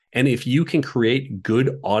And if you can create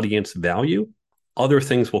good audience value, other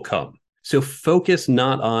things will come. So focus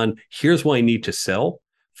not on here's what I need to sell.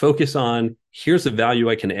 Focus on here's the value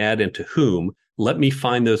I can add and to whom. Let me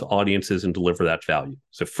find those audiences and deliver that value.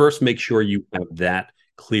 So first, make sure you have that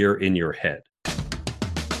clear in your head.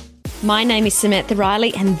 My name is Samantha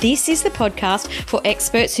Riley, and this is the podcast for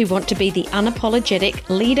experts who want to be the unapologetic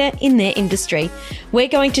leader in their industry. We're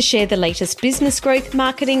going to share the latest business growth,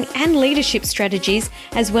 marketing, and leadership strategies,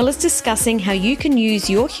 as well as discussing how you can use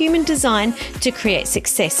your human design to create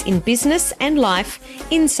success in business and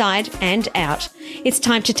life, inside and out. It's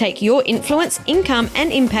time to take your influence, income,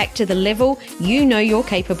 and impact to the level you know you're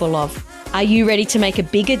capable of. Are you ready to make a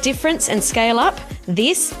bigger difference and scale up?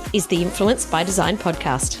 This is the Influence by Design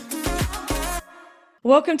podcast.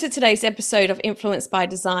 Welcome to today's episode of Influence by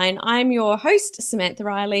Design. I'm your host, Samantha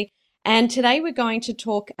Riley, and today we're going to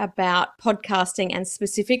talk about podcasting and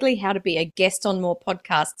specifically how to be a guest on more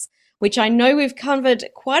podcasts, which I know we've covered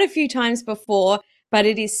quite a few times before, but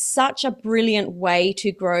it is such a brilliant way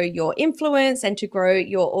to grow your influence and to grow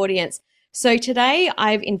your audience. So today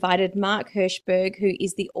I've invited Mark Herschberg, who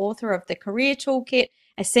is the author of the Career Toolkit,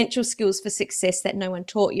 Essential Skills for Success That No One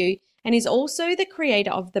Taught You, and is also the creator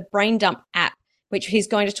of the Brain Dump app, which he's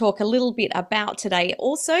going to talk a little bit about today.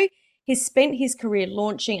 Also, he's spent his career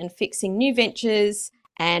launching and fixing new ventures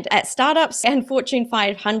and at startups and Fortune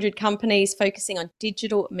 500 companies focusing on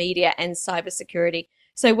digital media and cybersecurity.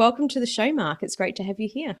 So welcome to the show, Mark. It's great to have you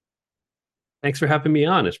here. Thanks for having me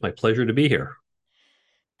on. It's my pleasure to be here.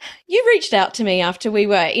 You reached out to me after we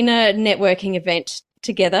were in a networking event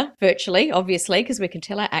together, virtually, obviously, because we can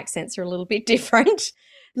tell our accents are a little bit different.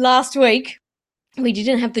 Last week, we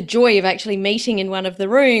didn't have the joy of actually meeting in one of the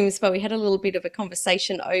rooms, but we had a little bit of a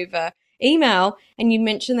conversation over email. And you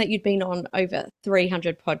mentioned that you'd been on over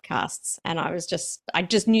 300 podcasts. And I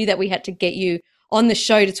just knew that we had to get you on the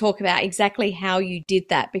show to talk about exactly how you did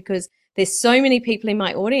that, because there's so many people in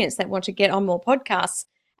my audience that want to get on more podcasts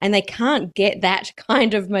and they can't get that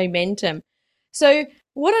kind of momentum. So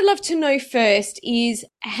what I'd love to know first is,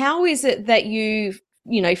 how is it that you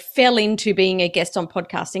fell into being a guest on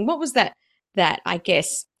podcasting? What was that I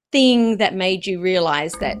guess thing that made you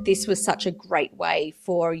realize that this was such a great way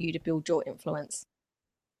for you to build your influence?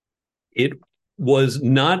 It was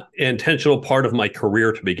not an intentional part of my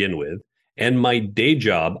career to begin with. And my day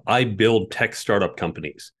job, I build tech startup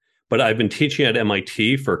companies. But I've been teaching at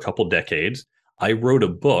MIT for a couple decades. I wrote a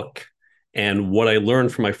book. And what I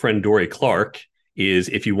learned from my friend Dory Clark is,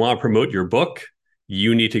 if you want to promote your book,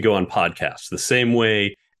 you need to go on podcasts. The same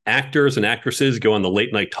way actors and actresses go on the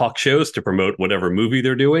late night talk shows to promote whatever movie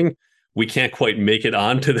they're doing. We can't quite make it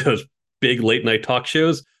onto those big late night talk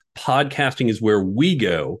shows. Podcasting is where we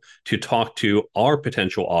go to talk to our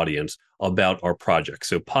potential audience about our projects.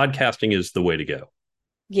 So podcasting is the way to go.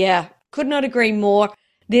 Yeah, could not agree more.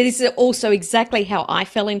 This is also exactly how I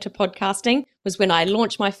fell into podcasting, was when I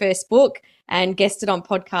launched my first book and guested on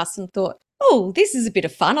podcasts and thought, oh, this is a bit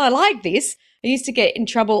of fun. I like this. I used to get in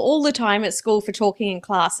trouble all the time at school for talking in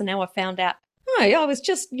class, and now I found out, I was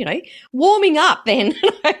just, warming up then.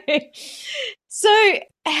 So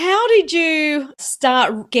how did you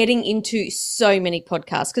start getting into so many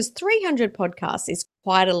podcasts? Because 300 podcasts is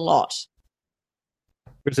quite a lot.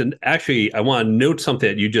 Actually, I want to note something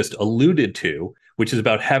that you just alluded to, which is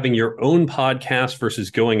about having your own podcast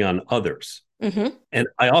versus going on others. Mm-hmm. And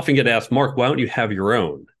I often get asked, Mark, why don't you have your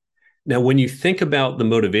own? Now, when you think about the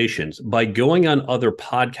motivations, by going on other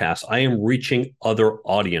podcasts, I am reaching other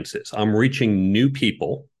audiences. I'm reaching new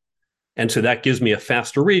people. And so that gives me a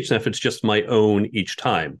faster reach than if it's just my own each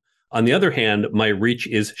time. On the other hand, my reach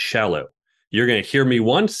is shallow. You're going to hear me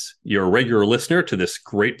once. You're a regular listener to this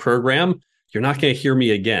great program. You're not going to hear me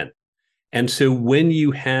again. And so when you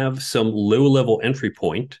have some low-level entry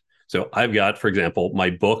point, so I've got, for example, my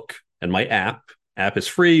book and my app. App is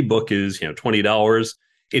free. Book is $20.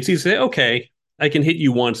 It's easy to say, okay, I can hit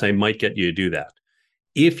you once. I might get you to do that.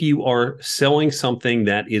 If you are selling something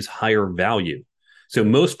that is higher value, so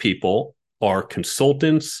most people are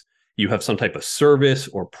consultants, you have some type of service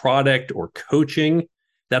or product or coaching,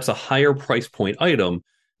 that's a higher price point item.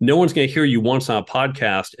 No one's going to hear you once on a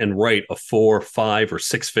podcast and write a 4, 5, or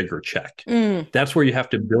 6-figure check. That's where you have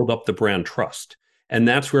to build up the brand trust. And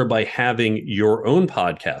that's where, by having your own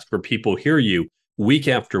podcast where people hear you week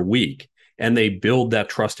after week, and they build that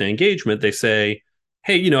trust and engagement, they say,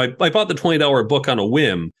 hey, I bought the $20 book on a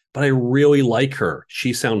whim, but I really like her.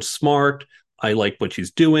 She sounds smart. I like what she's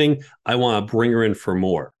doing. I want to bring her in for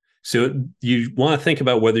more. So you want to think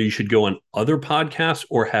about whether you should go on other podcasts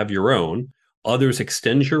or have your own. Others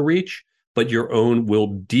extend your reach, but your own will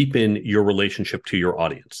deepen your relationship to your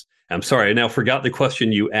audience. I'm sorry, I now forgot the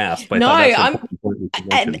question you asked, but I No, thought that's an important point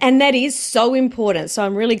to mention. and that is so important. So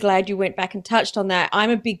I'm really glad you went back and touched on that. I'm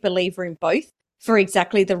a big believer in both for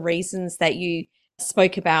exactly the reasons that you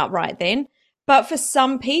spoke about right then. But for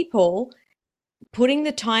some people, putting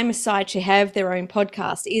the time aside to have their own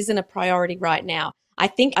podcast isn't a priority right now. I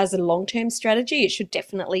think as a long-term strategy, it should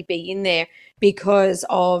definitely be in there because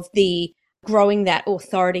of the growing that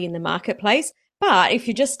authority in the marketplace. But if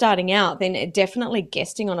you're just starting out, then definitely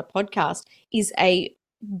guesting on a podcast is a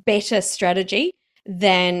better strategy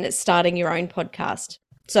than starting your own podcast.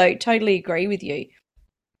 So totally agree with you.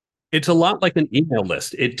 It's a lot like an email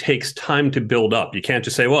list. It takes time to build up. You can't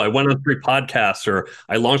just say, well, I went on 3 podcasts or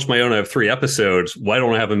I launched my own, I have 3 episodes. Why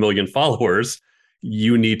don't I have 1 million followers?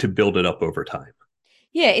 You need to build it up over time.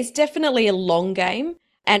 Yeah, it's definitely a long game.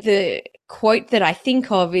 And the quote that I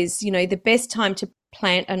think of is, the best time to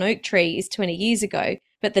plant an oak tree is 20 years ago,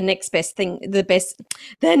 but the next best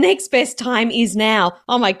time is now.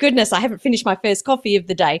 Oh my goodness, I haven't finished my first coffee of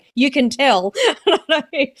the day. You can tell.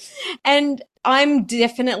 And I'm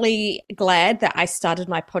definitely glad that I started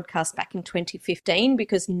my podcast back in 2015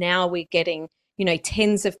 because now we're getting,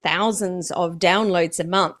 tens of thousands of downloads a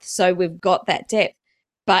month. So we've got that depth.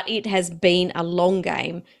 But it has been a long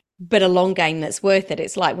game, but a long game that's worth it.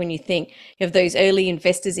 It's like when you think of those early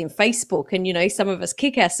investors in Facebook and, some of us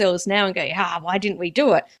kick ourselves now and go, why didn't we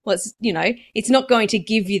do it? Well, it's not going to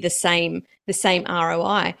give you the same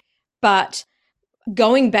ROI. But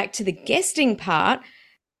going back to the guesting part,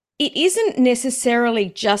 it isn't necessarily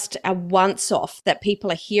just a once off that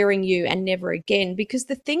people are hearing you and never again, because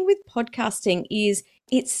the thing with podcasting is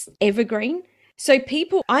it's evergreen. So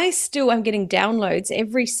I still am getting downloads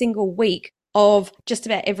every single week of just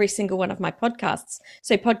about every single one of my podcasts.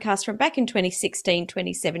 So podcasts from back in 2016,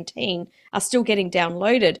 2017 are still getting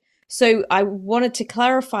downloaded. So I wanted to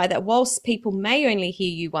clarify that whilst people may only hear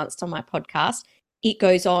you once on my podcast, it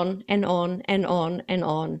goes on and on and on and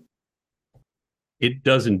on. It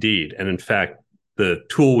does indeed. And in fact, the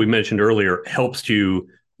tool we mentioned earlier helps to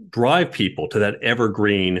drive people to that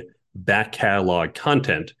evergreen back catalog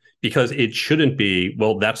content, because it shouldn't be,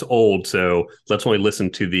 well, that's old, so let's only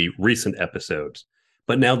listen to the recent episodes.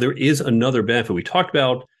 But now there is another benefit. We talked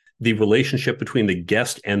about the relationship between the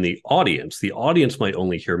guest and the audience. The audience might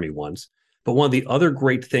only hear me once. But one of the other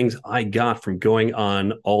great things I got from going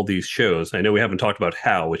on all these shows, I know we haven't talked about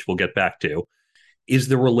how, which we'll get back to, is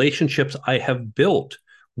the relationships I have built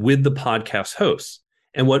with the podcast hosts.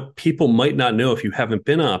 And what people might not know if you haven't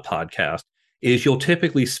been on a podcast is you'll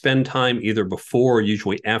typically spend time either before or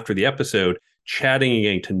usually after the episode chatting and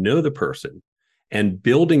getting to know the person and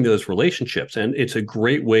building those relationships. And it's a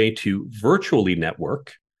great way to virtually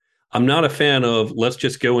network. I'm not a fan of let's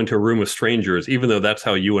just go into a room with strangers, even though that's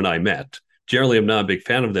how you and I met. Generally, I'm not a big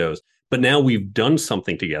fan of those. But now we've done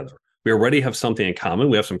something together. We already have something in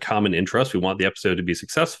common. We have some common interests. We want the episode to be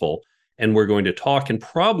successful. And we're going to talk and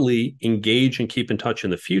probably engage and keep in touch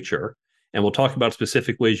in the future. And we'll talk about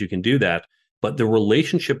specific ways you can do that. But the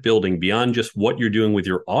relationship building beyond just what you're doing with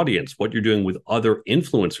your audience, what you're doing with other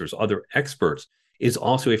influencers, other experts, is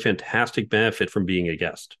also a fantastic benefit from being a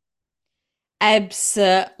guest.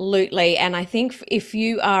 Absolutely. And I think if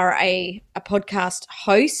you are a podcast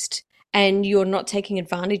host and you're not taking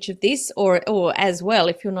advantage of this, or as well,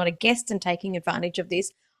 if you're not a guest and taking advantage of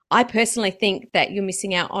this, I personally think that you're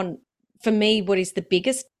missing out on, for me, what is the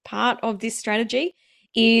biggest part of this strategy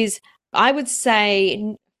is, I would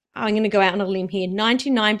say, I'm going to go out on a limb here,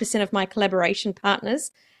 99% of my collaboration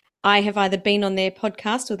partners, I have either been on their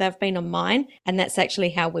podcast or they've been on mine, and that's actually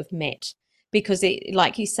how we've met. Because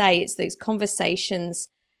like you say, it's those conversations.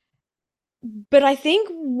 But I think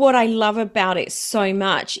what I love about it so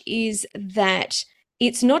much is that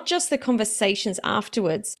it's not just the conversations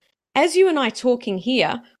afterwards. As you and I talking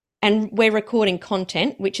here, and we're recording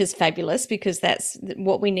content, which is fabulous because that's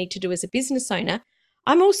what we need to do as a business owner,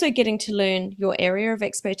 I'm also getting to learn your area of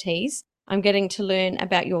expertise. I'm getting to learn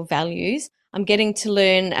about your values. I'm getting to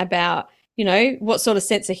learn about, what sort of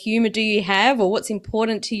sense of humor do you have, or what's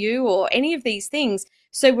important to you, or any of these things.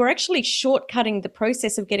 So we're actually shortcutting the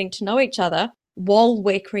process of getting to know each other while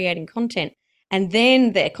we're creating content. And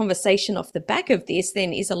then the conversation off the back of this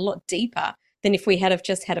then is a lot deeper than if we had have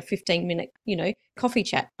just had a 15-minute, coffee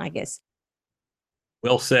chat, I guess.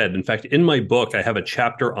 Well said. In fact, in my book, I have a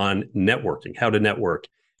chapter on networking, how to network.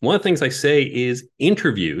 One of the things I say is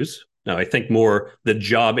interviews. Now, I think more the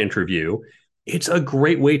job interview. It's a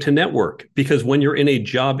great way to network because when you're in a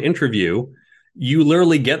job interview, you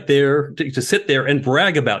literally get there to sit there and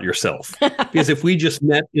brag about yourself. Because if we just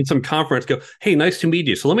met in some conference, go, hey, nice to meet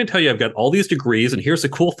you. So let me tell you, I've got all these degrees and here's the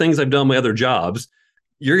cool things I've done in my other jobs.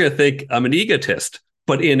 You're going to think I'm an egotist.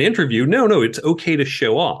 But in interview, no, it's okay to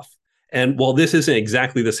show off. And while this isn't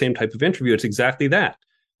exactly the same type of interview, it's exactly that.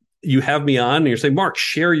 You have me on and you're saying, Mark,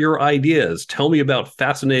 share your ideas. Tell me about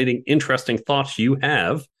fascinating, interesting thoughts you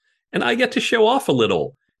have. And I get to show off a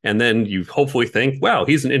little. And then you hopefully think, wow,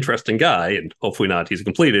 he's an interesting guy. And hopefully not, he's a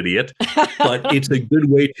complete idiot. But it's a good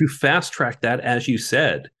way to fast track that, as you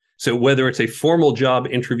said. So whether it's a formal job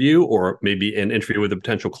interview or maybe an interview with a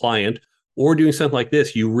potential client or doing something like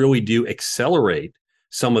this, you really do accelerate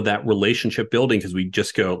some of that relationship building because we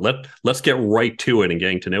just go, let's get right to it and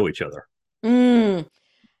getting to know each other. Mm.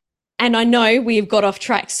 And I know we've got off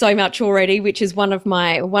track so much already, which is one of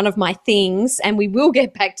my things, and we will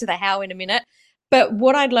get back to the how in a minute. But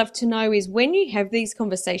what I'd love to know is when you have these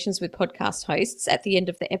conversations with podcast hosts at the end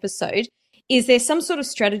of the episode, is there some sort of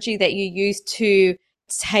strategy that you use to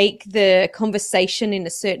take the conversation in a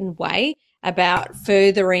certain way about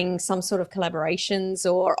furthering some sort of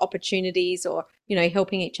collaborations or opportunities or,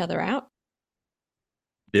 helping each other out?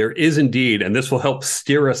 There is indeed, and this will help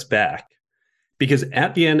steer us back. Because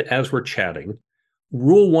at the end, as we're chatting,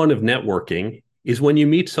 rule one of networking is when you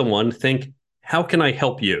meet someone, think, how can I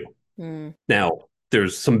help you? Now,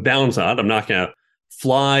 there's some bounds on it. I'm not going to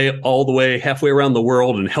fly all the way halfway around the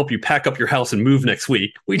world and help you pack up your house and move next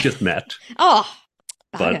week. We just met. Oh,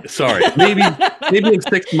 but sorry, maybe in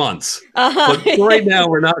 6 months. But right now,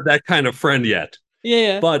 we're not that kind of friend yet.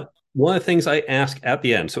 Yeah. But one of the things I ask at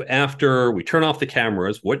the end, so after we turn off the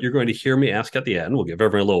cameras, what you're going to hear me ask at the end, we'll give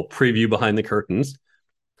everyone a little preview behind the curtains.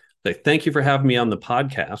 Like, thank you for having me on the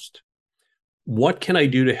podcast. What can I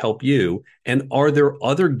do to help you? And are there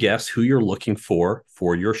other guests who you're looking for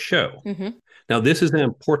your show? Mm-hmm. Now, this is an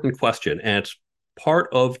important question, and it's part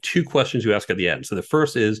of two questions you ask at the end. So the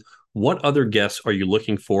first is, what other guests are you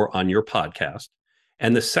looking for on your podcast?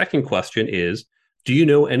 And the second question is, do you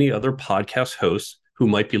know any other podcast hosts who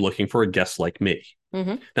might be looking for a guest like me?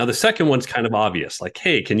 Mm-hmm. Now, the second one's kind of obvious, like,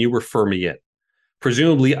 hey, can you refer me in?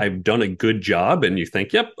 Presumably, I've done a good job, and you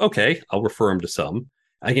think, yep, okay, I'll refer them to some.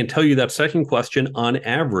 I can tell you that second question, on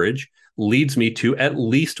average, leads me to at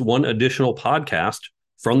least one additional podcast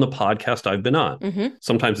from the podcast I've been on. Mm-hmm.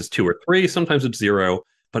 Sometimes it's 2 or 3, sometimes it's 0,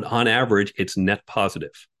 but on average, it's net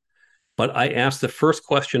positive. But I ask the first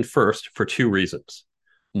question first for 2 reasons.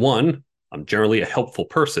 1, I'm generally a helpful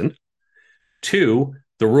person. 2,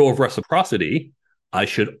 the rule of reciprocity, I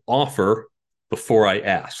should offer before I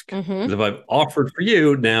ask. Mm-hmm. If I've offered for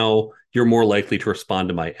you, now you're more likely to respond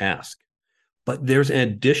to my ask. But there's an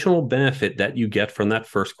additional benefit that you get from that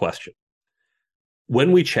first question.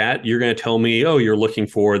 When we chat, you're going to tell me, oh, you're looking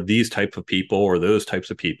for these type of people or those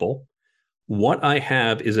types of people. What I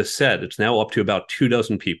have is a set. It's now up to about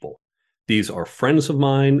 24 people. These are friends of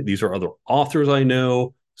mine. These are other authors I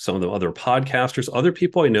know, some of the other podcasters, other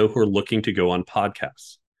people I know who are looking to go on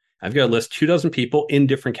podcasts. I've got a list 24 people in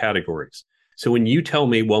different categories. So when you tell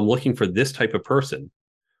me, well, I'm looking for this type of person,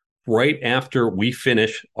 right after we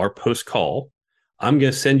finish our post call, I'm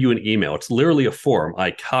going to send you an email. It's literally a form.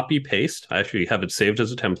 I copy paste. I actually have it saved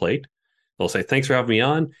as a template. They'll say, thanks for having me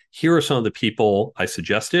on. Here are some of the people I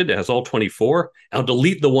suggested. It has all 24. I'll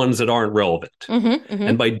delete the ones that aren't relevant. Mm-hmm, mm-hmm.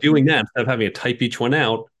 And by doing that, instead of having to type each one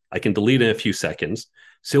out, I can delete in a few seconds.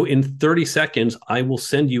 So in 30 seconds, I will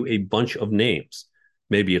send you a bunch of names.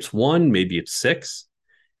 Maybe it's 1, maybe it's 6.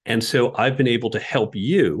 And so I've been able to help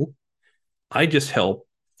you. I just help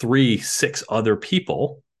 3, 6 other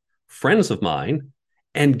people, friends of mine,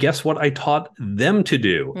 and guess what I taught them to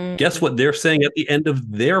do? Mm-hmm. Guess what they're saying at the end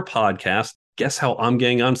of their podcast? Guess how I'm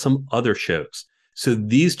getting on some other shows? So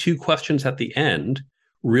these 2 questions at the end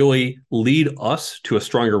really lead us to a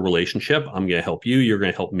stronger relationship. I'm going to help you. You're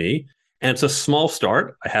going to help me. And it's a small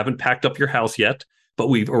start. I haven't packed up your house yet, but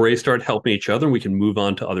we've already started helping each other. And we can move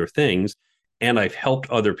on to other things. And I've helped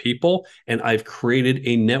other people, and I've created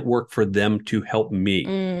a network for them to help me.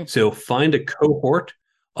 Mm. So find a cohort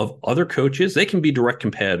of other coaches. They can be direct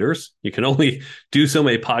competitors. You can only do so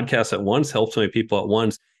many podcasts at once, help so many people at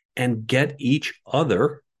once, and get each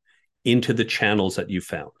other into the channels that you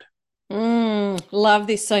found. Love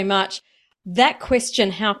this so much. That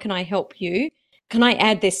question, how can I help you? Can I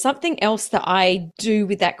add, there's something else that I do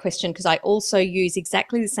with that question, because I also use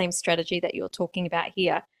exactly the same strategy that you're talking about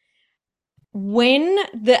here. When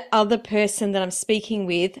the other person that I'm speaking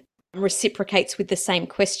with reciprocates with the same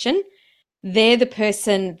question, they're the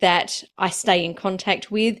person that I stay in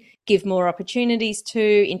contact with, give more opportunities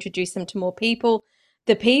to, introduce them to more people.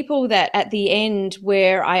 The people that at the end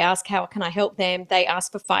where I ask, how can I help them? They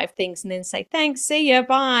ask for 5 things and then say, thanks, see ya,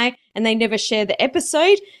 bye. And they never share the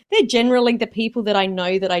episode. They're generally the people that I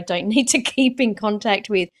know that I don't need to keep in contact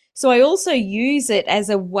with. So I also use it as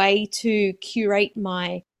a way to curate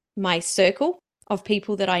my circle of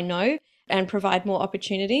people that I know and provide more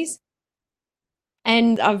opportunities.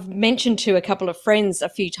 And I've mentioned to a couple of friends a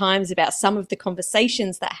few times about some of the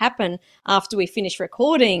conversations that happen after we finish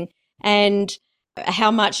recording and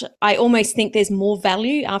how much I almost think there's more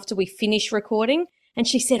value after we finish recording. And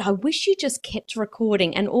she said, I wish you just kept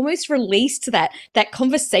recording and almost released that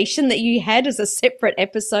conversation that you had as a separate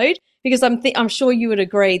episode, because I'm sure you would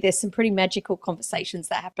agree there's some pretty magical conversations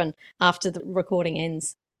that happen after the recording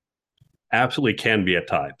ends. Absolutely can be at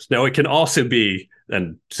times. Now, it can also be,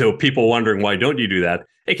 and so people wondering, why don't you do that?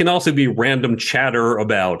 It can also be random chatter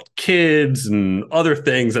about kids and other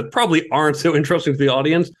things that probably aren't so interesting to the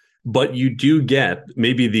audience, but you do get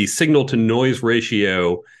maybe the signal to noise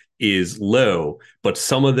ratio is low, but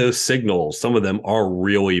some of those signals, some of them are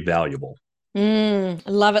really valuable.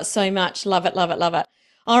 Love it so much. Love it, love it, love it.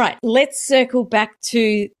 All right, let's circle back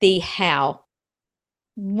to the how.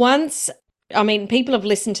 People have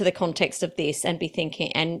listened to the context of this and be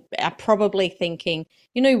thinking, and are probably thinking,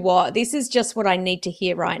 you know what, this is just what I need to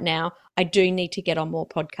hear right now. I do need to get on more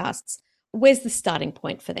podcasts. Where's the starting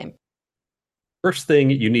point for them? First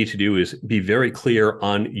thing you need to do is be very clear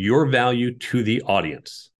on your value to the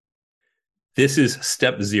audience. This is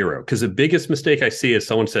step 0, because the biggest mistake I see is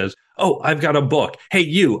someone says, oh, I've got a book. Hey,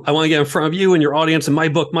 you, I want to get in front of you and your audience and my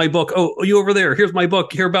book. Oh, you over there. Here's my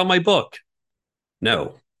book. Hear about my book.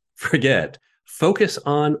 No, forget. Focus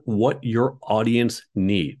on what your audience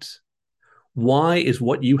needs. Why is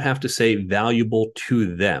what you have to say valuable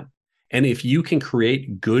to them? And if you can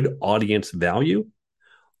create good audience value,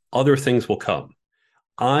 other things will come.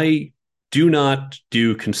 I do not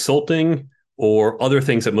do consulting or other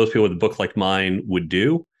things that most people with a book like mine would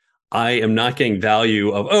do. I am not getting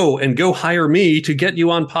value of, oh, and go hire me to get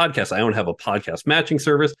you on podcasts. I don't have a podcast matching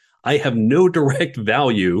service. I have no direct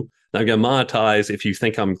value that I'm going to monetize if you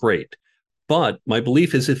think I'm great. But my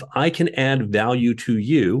belief is if I can add value to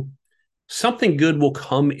you, something good will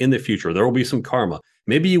come in the future. There will be some karma.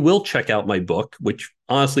 Maybe you will check out my book, which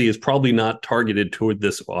honestly is probably not targeted toward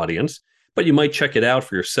this audience, but you might check it out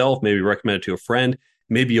for yourself, maybe recommend it to a friend.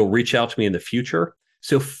 Maybe you'll reach out to me in the future.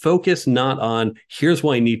 So focus not on here's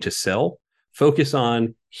what I need to sell. Focus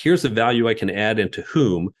on here's the value I can add and to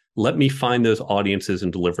whom. Let me find those audiences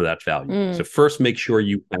and deliver that value. So first, make sure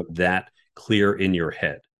you have that clear in your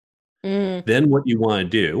head. Then what you want to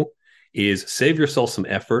do is save yourself some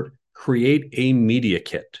effort, create a media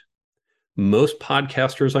kit. Most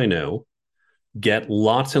podcasters I know get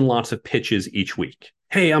lots and lots of pitches each week.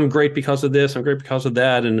 Hey, I'm great because of this. I'm great because of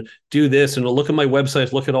that. And do this. And look at my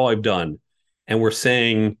website. Look at all I've done. And we're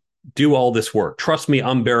saying, do all this work. Trust me,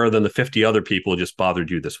 I'm better than the 50 other people who just bothered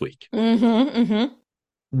you this week.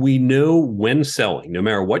 We know when selling, no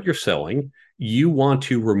matter what you're selling, you want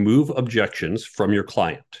to remove objections from your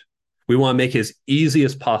client. We want to make it as easy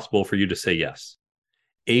as possible for you to say yes.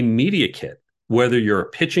 A media kit, whether you're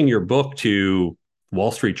pitching your book to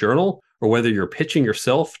Wall Street Journal or whether you're pitching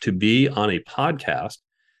yourself to be on a podcast,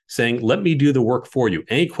 saying, let me do the work for you.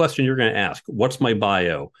 Any question you're going to ask, what's my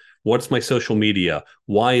bio? What's my social media?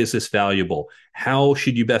 Why is this valuable? How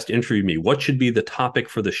should you best interview me? What should be the topic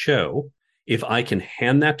for the show? If I can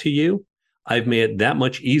hand that to you, I've made it that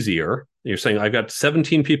much easier. You're saying, I've got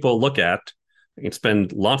 17 people to look at. I can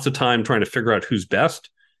spend lots of time trying to figure out who's best,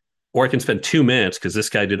 or I can spend 2 minutes because this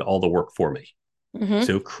guy did all the work for me.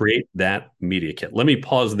 So create that media kit. Let me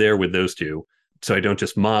pause there with those two so I don't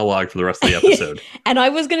just monologue for the rest of the episode. And I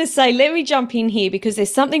was going to say, let me jump in here because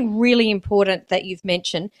there's something really important that you've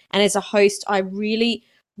mentioned. And as a host, I really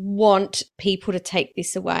want people to take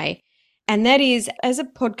this away. And that is, as a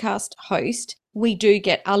podcast host, we do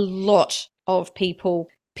get a lot of people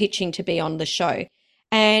pitching to be on the show.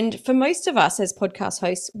 And for most of us as podcast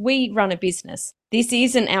hosts, we run a business. This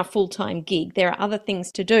isn't our full-time gig. There are other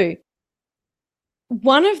things to do.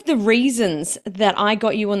 One of the reasons that I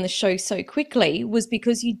got you on the show so quickly was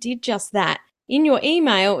because you did just that. In your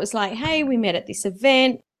email, it was like, hey, we met at this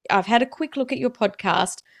event. I've had a quick look at your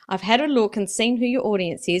podcast. I've had a look and seen who your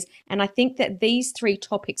audience is. And I think that these 3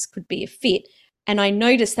 topics could be a fit. And I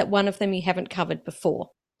noticed that one of them you haven't covered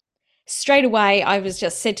before. Straight away, I was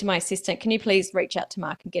just said to my assistant, can you please reach out to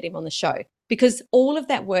Mark and get him on the show? Because all of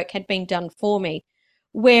that work had been done for me.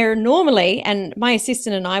 Where normally, and my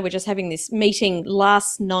assistant and I were just having this meeting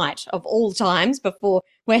last night of all times before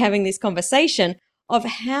we're having this conversation of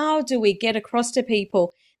how do we get across to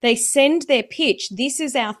people. They send their pitch. This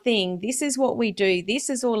is our thing. This is what we do. This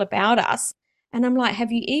is all about us. And I'm like,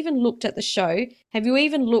 have you even looked at the show? Have you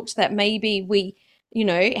even looked that maybe we,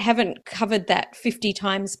 haven't covered that 50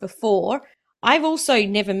 times before? I've also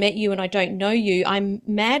never met you and I don't know you. I'm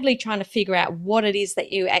madly trying to figure out what it is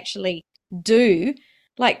that you actually do.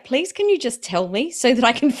 Like, please, can you just tell me so that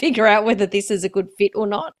I can figure out whether this is a good fit or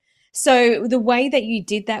not? So the way that you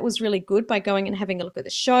did that was really good by going and having a look at the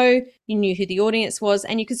show. You knew who the audience was,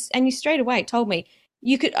 and you straight away told me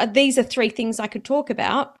you could. These are 3 things I could talk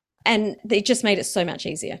about, and it just made it so much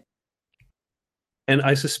easier. And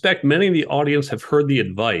I suspect many of the audience have heard the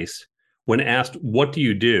advice when asked, "What do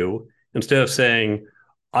you do?" Instead of saying,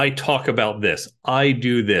 "I talk about this, I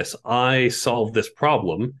do this, I solve this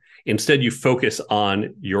problem." Instead, you focus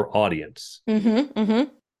on your audience. Mm-hmm, mm-hmm.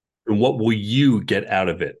 And what will you get out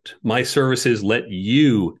of it? My services let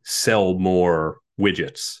you sell more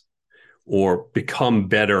widgets or become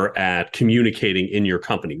better at communicating in your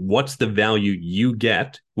company. What's the value you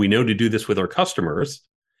get? We know to do this with our customers.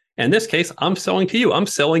 In this case, I'm selling to you. I'm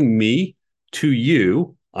selling me to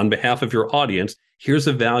you on behalf of your audience. Here's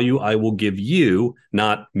a value I will give you,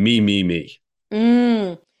 not me.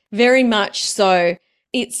 Very much so.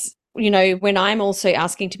 It's, when I'm also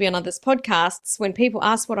asking to be on others' podcasts, when people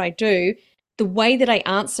ask what I do, the way that I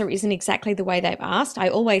answer isn't exactly the way they've asked. I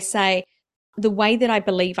always say, the way that I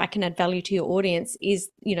believe I can add value to your audience is,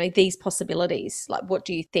 these possibilities. Like, what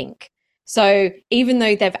do you think? So even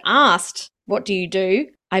though they've asked, what do you do?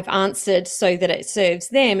 I've answered so that it serves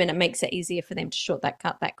them and it makes it easier for them to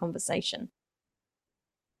cut that conversation.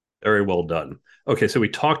 Very well done. Okay, so we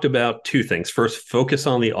talked about 2 things. First, focus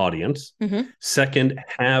on the audience. Mm-hmm. Second,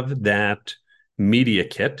 have that media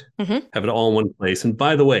kit, mm-hmm. have it all in one place. And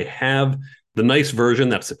by the way, have the nice version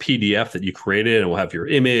that's a PDF that you created and will have your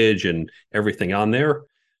image and everything on there.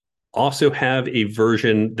 Also have a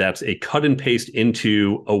version that's a cut and paste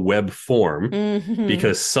into a web form, mm-hmm.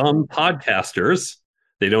 because some podcasters,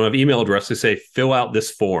 they don't have email addresses, say, fill out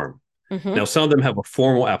this form. Mm-hmm. Now, some of them have a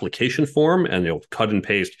formal application form and they'll cut and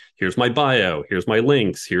paste. Here's my bio. Here's my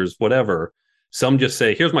links. Here's whatever. Some just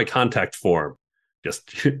say, here's my contact form.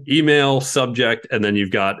 Just email, subject, and then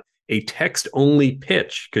you've got a text-only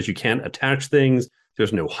pitch because you can't attach things.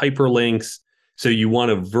 There's no hyperlinks. So you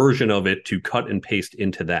want a version of it to cut and paste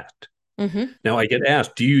into that. Mm-hmm. Now, I get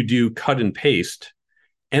asked, do you do cut and paste?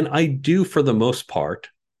 And I do for the most part.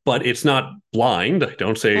 But it's not blind. I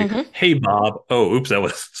don't say, mm-hmm. Hey, Bob. Oh, oops, that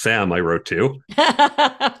was Sam I wrote to.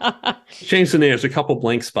 Change the name. There's a couple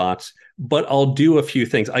blank spots, but I'll do a few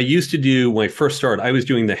things. I used to do, when I first started, I was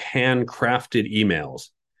doing the handcrafted emails.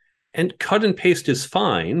 And cut and paste is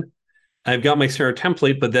fine. I've got my standard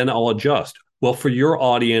template, but then I'll adjust. Well, for your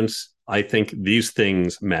audience, I think these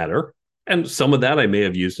things matter. And some of that I may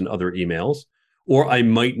have used in other emails. Or I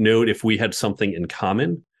might note if we had something in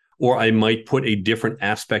common. Or I might put a different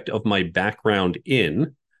aspect of my background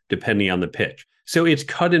in, depending on the pitch. So it's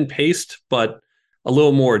cut and paste, but a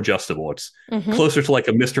little more adjustable. It's mm-hmm. closer to like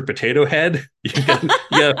a Mr. Potato Head. You got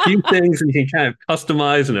a few things and you can kind of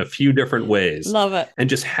customize in a few different ways. Love it. And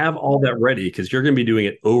just have all that ready because you're going to be doing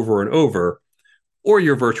it over and over, or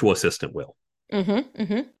your virtual assistant will. Mm-hmm.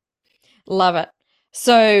 Mm-hmm. Love it.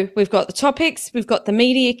 So we've got the topics, we've got the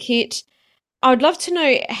media kit. I would love to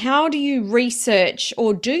know, how do you research,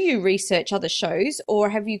 or do you research other shows, or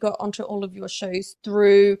have you got onto all of your shows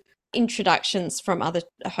through introductions from other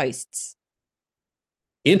hosts?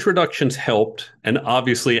 Introductions helped. And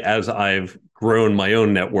obviously, as I've grown my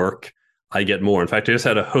own network, I get more. In fact, I just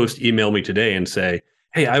had a host email me today and say,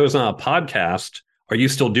 hey, I was on a podcast. Are you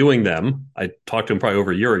still doing them? I talked to him probably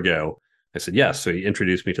over a year ago. I said, yes. So he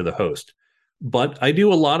introduced me to the host. But I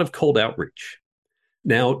do a lot of cold outreach.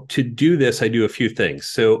 Now, to do this, I do a few things.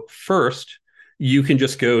 So first, you can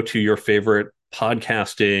just go to your favorite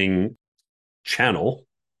podcasting channel,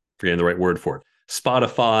 forgetting the right word for it,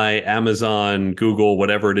 Spotify, Amazon, Google,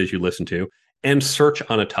 whatever it is you listen to, and search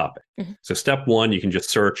on a topic. Mm-hmm. So step 1, you can just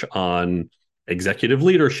search on executive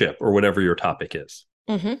leadership or whatever your topic is.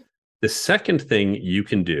 Mm-hmm. The second thing you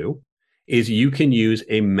can do is you can use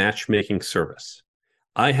a matchmaking service.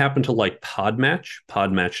 I happen to like podmatch.com.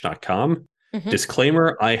 Mm-hmm.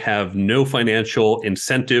 Disclaimer, I have no financial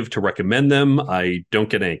incentive to recommend them. I don't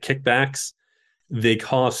get any kickbacks. They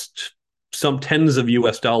cost some tens of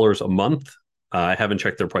US dollars a month. I haven't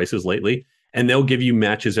checked their prices lately. And they'll give you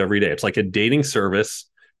matches every day. It's like a dating service,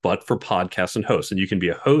 but for podcasts and hosts. And you can be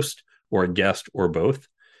a host or a guest or both.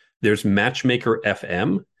 There's Matchmaker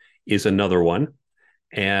FM is another one.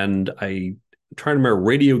 And I'm trying to remember,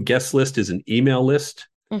 Radio Guest List is an email list.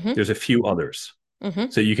 Mm-hmm. There's a few others.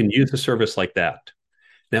 Mm-hmm. So you can use a service like that.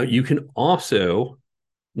 Now, you can also,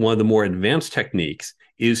 one of the more advanced techniques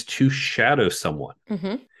is to shadow someone.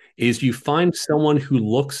 Mm-hmm. Is you find someone who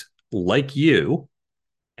looks like you,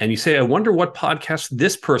 and you say, I wonder what podcast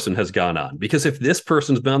this person has gone on. Because if this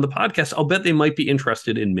person's been on the podcast, I'll bet they might be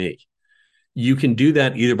interested in me. You can do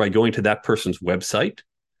that either by going to that person's website,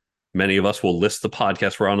 Many of us will list the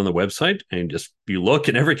podcast we're on the website and just you look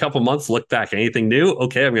and every couple of months look back. Anything new?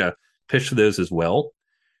 Okay, I'm going to pitch to those as well.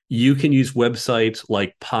 You can use websites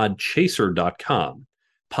like podchaser.com.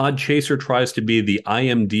 Podchaser tries to be the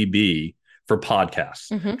IMDb for podcasts.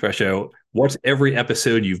 Try to show what's every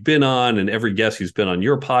episode you've been on and every guest who's been on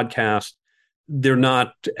your podcast. They're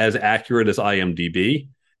not as accurate as IMDb,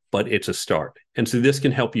 but it's a start. And so this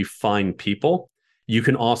can help you find people. You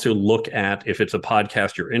can also look at if it's a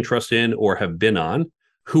podcast you're interested in or have been on,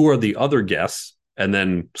 who are the other guests, and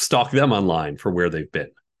then stalk them online for where they've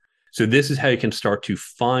been. So this is how you can start to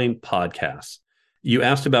find podcasts. You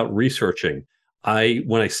asked about researching.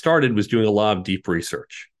 When I started, was doing a lot of deep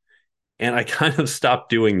research, and I kind of stopped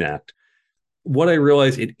doing that. What I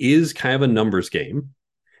realized, it is kind of a numbers game.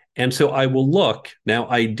 And so I will look. Now,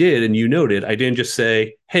 I did, and you noted, I didn't just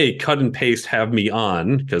say, hey, cut and paste, have me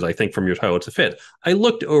on, because I think from your title it's a fit. I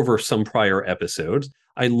looked over some prior episodes.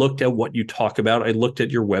 I looked at what you talk about. I looked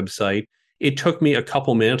at your website. It took me a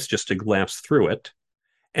couple minutes just to glance through it.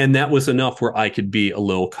 And that was enough where I could be a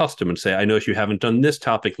little custom and say, I notice you haven't done this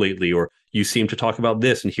topic lately, or you seem to talk about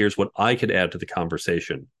this, and here's what I could add to the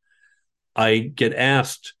conversation. I get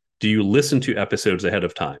asked, do you listen to episodes ahead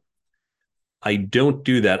of time? I don't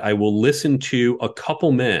do that. I will listen to a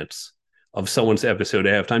couple minutes of someone's episode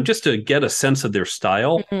ahead of time just to get a sense of their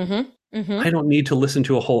style. I don't need to listen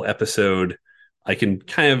to a whole episode. I can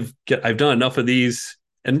kind of I've done enough of these,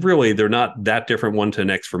 and really they're not that different one to the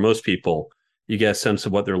next for most people. You get a sense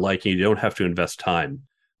of what they're liking. You don't have to invest time.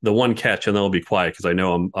 The one catch, and then I'll be quiet because I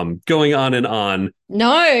know I'm going on and on.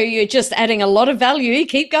 No, you're just adding a lot of value.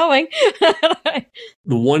 Keep going.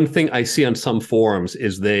 The one thing I see on some forums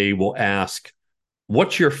is they will ask,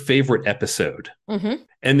 what's your favorite episode?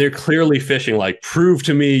 And they're clearly fishing, like, prove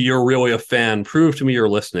to me you're really a fan. Prove to me you're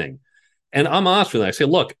listening. And I'm honest with them. I say,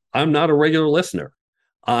 look, I'm not a regular listener.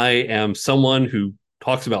 I am someone who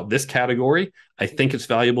talks about this category. I think it's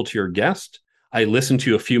valuable to your guest. I listened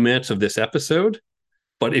to a few minutes of this episode.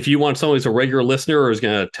 But if you want someone who's a regular listener or is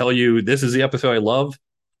going to tell you this is the episode I love,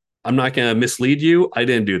 I'm not going to mislead you. I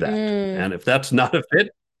didn't do that. And if that's not a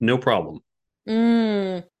fit, no problem.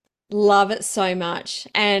 Love it so much,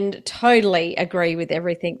 and totally agree with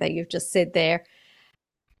everything that you've just said there.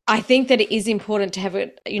 I think that it is important to have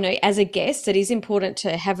it, as a guest, it is important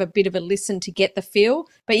to have a bit of a listen to get the feel,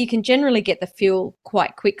 but you can generally get the feel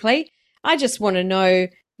quite quickly. I just want to know,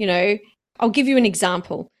 I'll give you an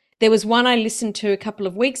example. There was one I listened to a couple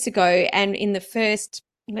of weeks ago, and in the first,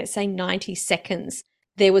 let's say 90 seconds,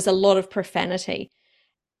 there was a lot of profanity.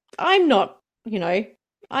 I'm not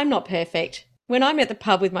perfect. When I'm at the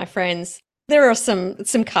pub with my friends, there are some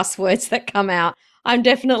cuss words that come out. I'm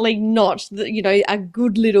definitely not, a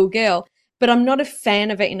good little girl, but I'm not a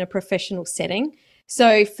fan of it in a professional setting.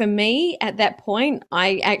 So for me, at that point,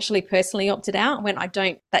 I actually personally opted out when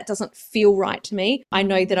that doesn't feel right to me. I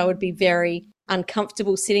know that I would be very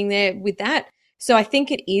uncomfortable sitting there with that. So I think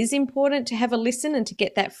it is important to have a listen and to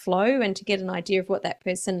get that flow and to get an idea of what that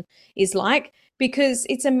person is like, because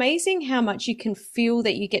it's amazing how much you can feel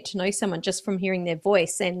that you get to know someone just from hearing their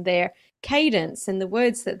voice and their cadence and the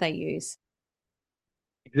words that they use.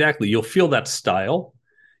 Exactly. You'll feel that style.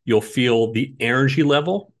 You'll feel the energy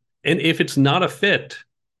level. And if it's not a fit,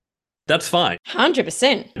 that's fine.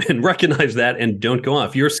 100%. And recognize that and don't go on.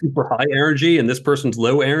 If you're super high energy and this person's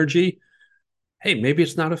low energy, hey, maybe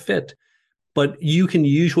it's not a fit. But you can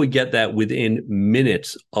usually get that within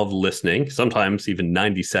minutes of listening, sometimes even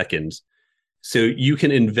 90 seconds. So you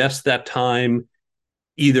can invest that time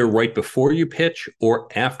either right before you pitch or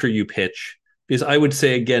after you pitch. Because I would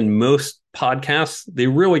say, again, most podcasts, they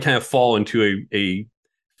really kind of fall into a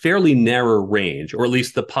fairly narrow range, or at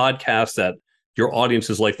least the podcasts that your audience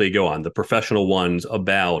is likely to go on, the professional ones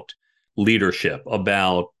about leadership,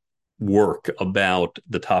 about work, about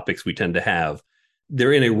the topics we tend to have.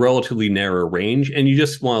 They're in a relatively narrow range, and you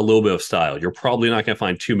just want a little bit of style. You're probably not going to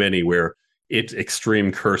find too many where it's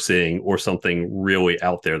extreme cursing or something really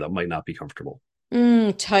out there that might not be comfortable.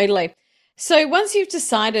 Totally. So once you've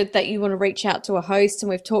decided that you want to reach out to a host, and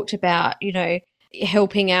we've talked about,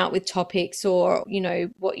 helping out with topics or,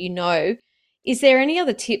 what is there any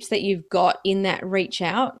other tips that you've got in that reach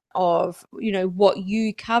out of, what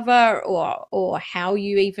you cover or how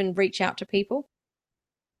you even reach out to people?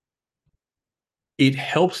 It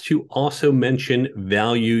helps to also mention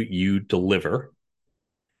value you deliver.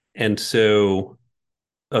 And so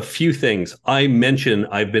a few things. I mentioned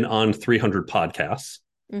I've been on 300 podcasts.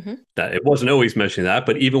 That it wasn't always mentioning that,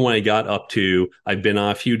 but even when I got up to, I've been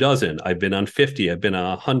on a few dozen, I've been on 50, I've been on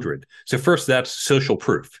 100. So first, that's social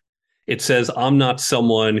proof. It says I'm not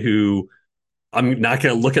someone who I'm not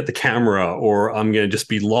going to look at the camera or I'm going to just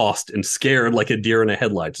be lost and scared like a deer in the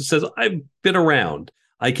headlights. It says, I've been around.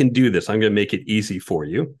 I can do this. I'm going to make it easy for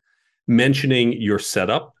you. Mentioning your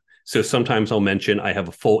setup. So sometimes I'll mention I have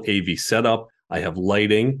a full AV setup. I have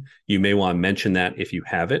lighting. You may want to mention that if you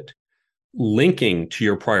have it. Linking to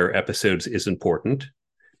your prior episodes is important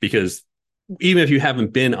because even if you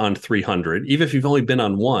haven't been on 300, even if you've only been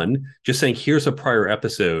on one, just saying, here's a prior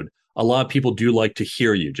episode. A lot of people do like to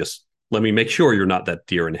hear you. Just let me make sure you're not that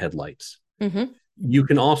deer in headlights. Mm-hmm. You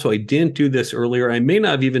can also, I didn't do this earlier. I may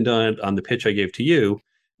not have even done it on the pitch I gave to you.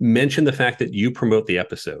 Mention the fact that you promote the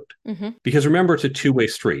episode. Mm-hmm. Because remember, it's a two-way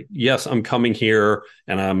street. Yes, I'm coming here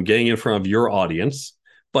and I'm getting in front of your audience,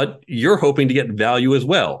 but you're hoping to get value as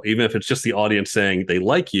well, even if it's just the audience saying they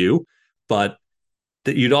like you, but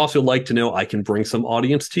that you'd also like to know I can bring some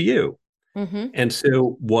audience to you. Mm-hmm. And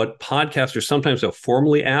so what podcasters sometimes they'll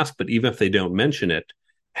formally ask, but even if they don't mention it,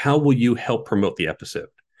 how will you help promote the episode?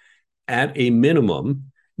 At a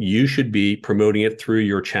minimum, you should be promoting it through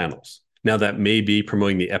your channels. Now, that may be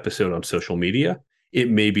promoting the episode on social media. It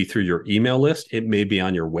may be through your email list. It may be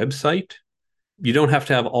on your website. You don't have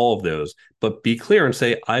to have all of those, but be clear and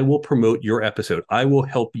say, I will promote your episode. I will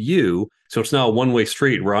help you. So it's not a one-way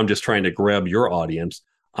street where I'm just trying to grab your audience.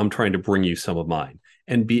 I'm trying to bring you some of mine,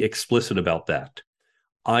 and be explicit about that.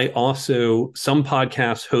 Some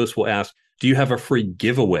podcast hosts will ask, do you have a free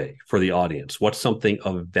giveaway for the audience? What's something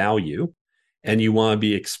of value? And you want to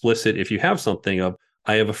be explicit if you have something of,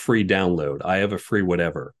 I have a free download. I have a free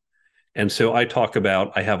whatever. And so I talk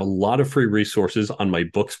about, I have a lot of free resources on my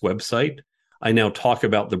book's website. I now talk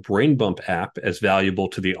about the Brain Bump app as valuable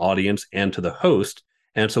to the audience and to the host.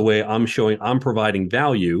 And it's a way I'm showing I'm providing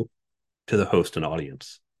value to the host and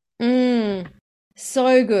audience.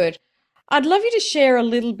 So good. I'd love you to share a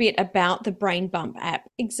little bit about the Brain Bump app.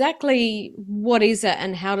 Exactly what is it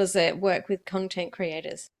and how does it work with content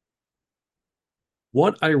creators?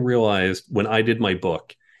 What I realized when I did my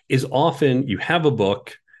book is often you have a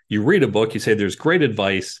book, you read a book, you say there's great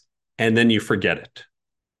advice, and then you forget it.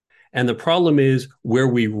 And the problem is where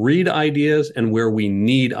we read ideas and where we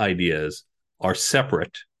need ideas are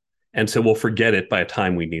separate. And so we'll forget it by the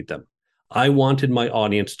time we need them. I wanted my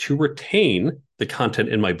audience to retain the content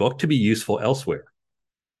in my book to be useful elsewhere.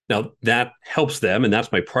 Now, that helps them, and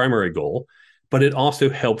that's my primary goal, but it also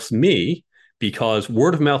helps me because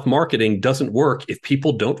word of mouth marketing doesn't work if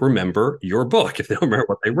people don't remember your book, if they don't remember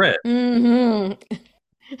what they read. Mm-hmm.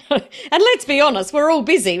 And let's be honest, we're all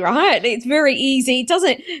busy, right? It's very easy. It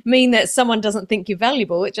doesn't mean that someone doesn't think you're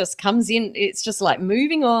valuable. It just comes in. It's just like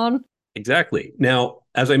moving on. Exactly. Now,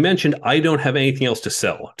 as I mentioned, I don't have anything else to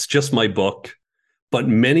sell. It's just my book. But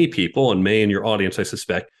many people, and many in your audience, I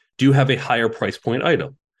suspect, do have a higher price point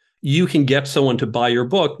item. You can get someone to buy your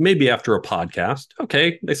book maybe after a podcast.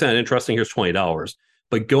 Okay, they sound interesting. Here's $20.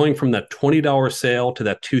 But going from that $20 sale to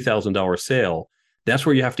that $2,000 sale, that's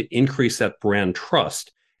where you have to increase that brand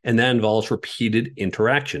trust. And that involves repeated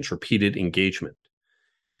interactions, repeated engagement.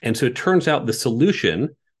 And so it turns out the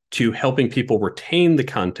solution to helping people retain the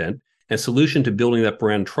content and solution to building that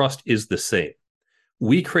brand trust is the same.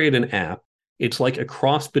 We create an app. It's like a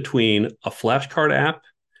cross between a flashcard app,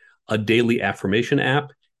 a daily affirmation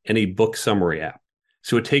app, and a book summary app.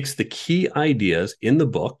 So it takes the key ideas in the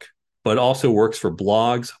book, but also works for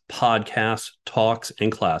blogs, podcasts, talks,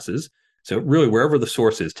 and classes. So really, wherever the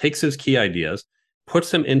source is, takes those key ideas,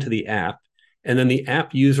 puts them into the app, and then the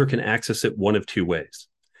app user can access it one of two ways.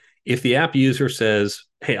 If the app user says,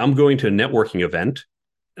 hey, I'm going to a networking event,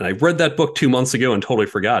 and I read that book 2 months ago and totally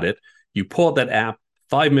forgot it, you pull out that app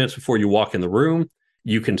 5 minutes before you walk in the room.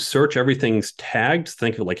 You can search everything's tagged.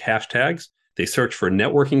 Think of it like hashtags. They search for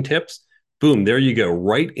networking tips. Boom, there you go.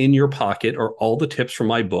 Right in your pocket are all the tips from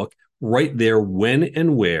my book, right there when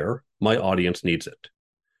and where my audience needs it.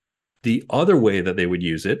 The other way that they would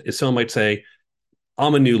use it is someone might say,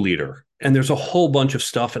 I'm a new leader, and there's a whole bunch of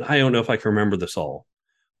stuff, and I don't know if I can remember this all.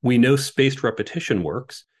 We know spaced repetition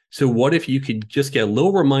works. So what if you could just get a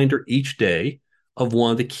little reminder each day of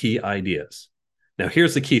one of the key ideas? Now,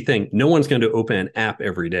 here's the key thing. No one's going to open an app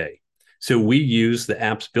every day. So we use the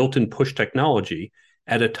app's built-in push technology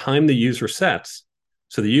at a time the user sets.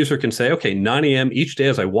 So the user can say, okay, 9 a.m. each day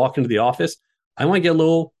as I walk into the office, I want to get a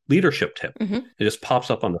little leadership tip. Mm-hmm. It just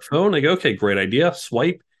pops up on the phone. I go, okay, great idea.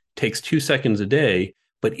 Swipe, takes 2 seconds a day,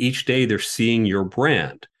 but each day they're seeing your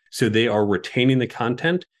brand. So they are retaining the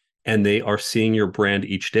content and they are seeing your brand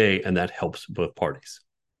each day, and that helps both parties.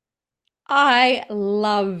 I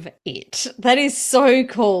love it. That is so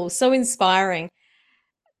cool, so inspiring.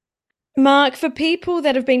 Mark, for people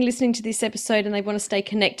that have been listening to this episode and they want to stay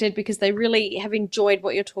connected because they really have enjoyed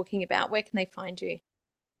what you're talking about, where can they find you?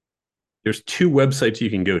 There's two websites you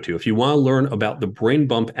can go to. If you want to learn about the Brain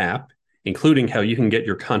Bump app, including how you can get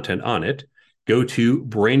your content on it, go to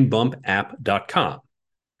brainbumpapp.com.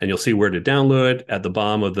 And you'll see where to download. At the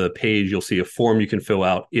bottom of the page, you'll see a form you can fill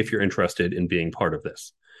out if you're interested in being part of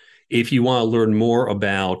this. If you want to learn more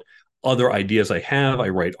about other ideas I have, I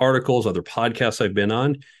write articles, other podcasts I've been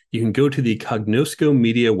on, you can go to the Cognosco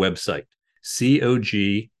Media website,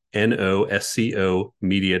 COGNOSCO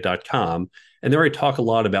media.com. And there I talk a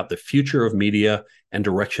lot about the future of media and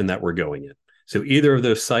direction that we're going in. So either of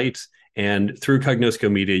those sites, and through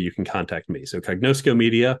Cognosco Media, you can contact me. So Cognosco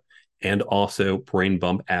Media and also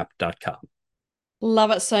brainbumpapp.com.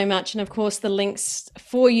 Love it so much. And of course, the links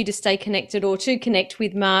for you to stay connected or to connect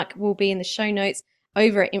with Mark will be in the show notes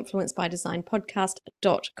over at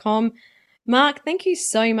influencebydesignpodcast.com. Mark, thank you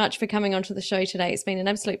so much for coming onto the show today. It's been an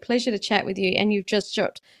absolute pleasure to chat with you, and you've just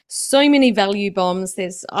dropped so many value bombs.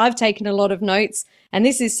 I've taken a lot of notes, and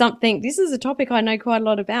this is a topic I know quite a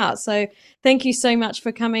lot about. So thank you so much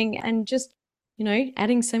for coming and just,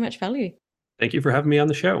 adding so much value. Thank you for having me on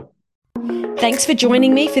the show. Thanks for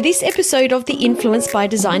joining me for this episode of the Influence by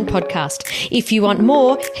Design podcast. If you want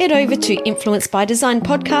more, head over to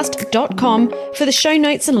influencebydesignpodcast.com for the show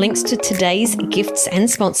notes and links to today's gifts and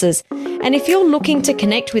sponsors. And if you're looking to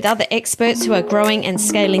connect with other experts who are growing and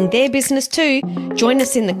scaling their business too, join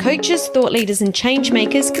us in the Coaches, Thought Leaders and Change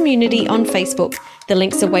Makers community on Facebook. The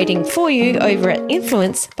links are waiting for you over at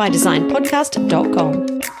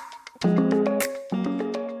influencebydesignpodcast.com.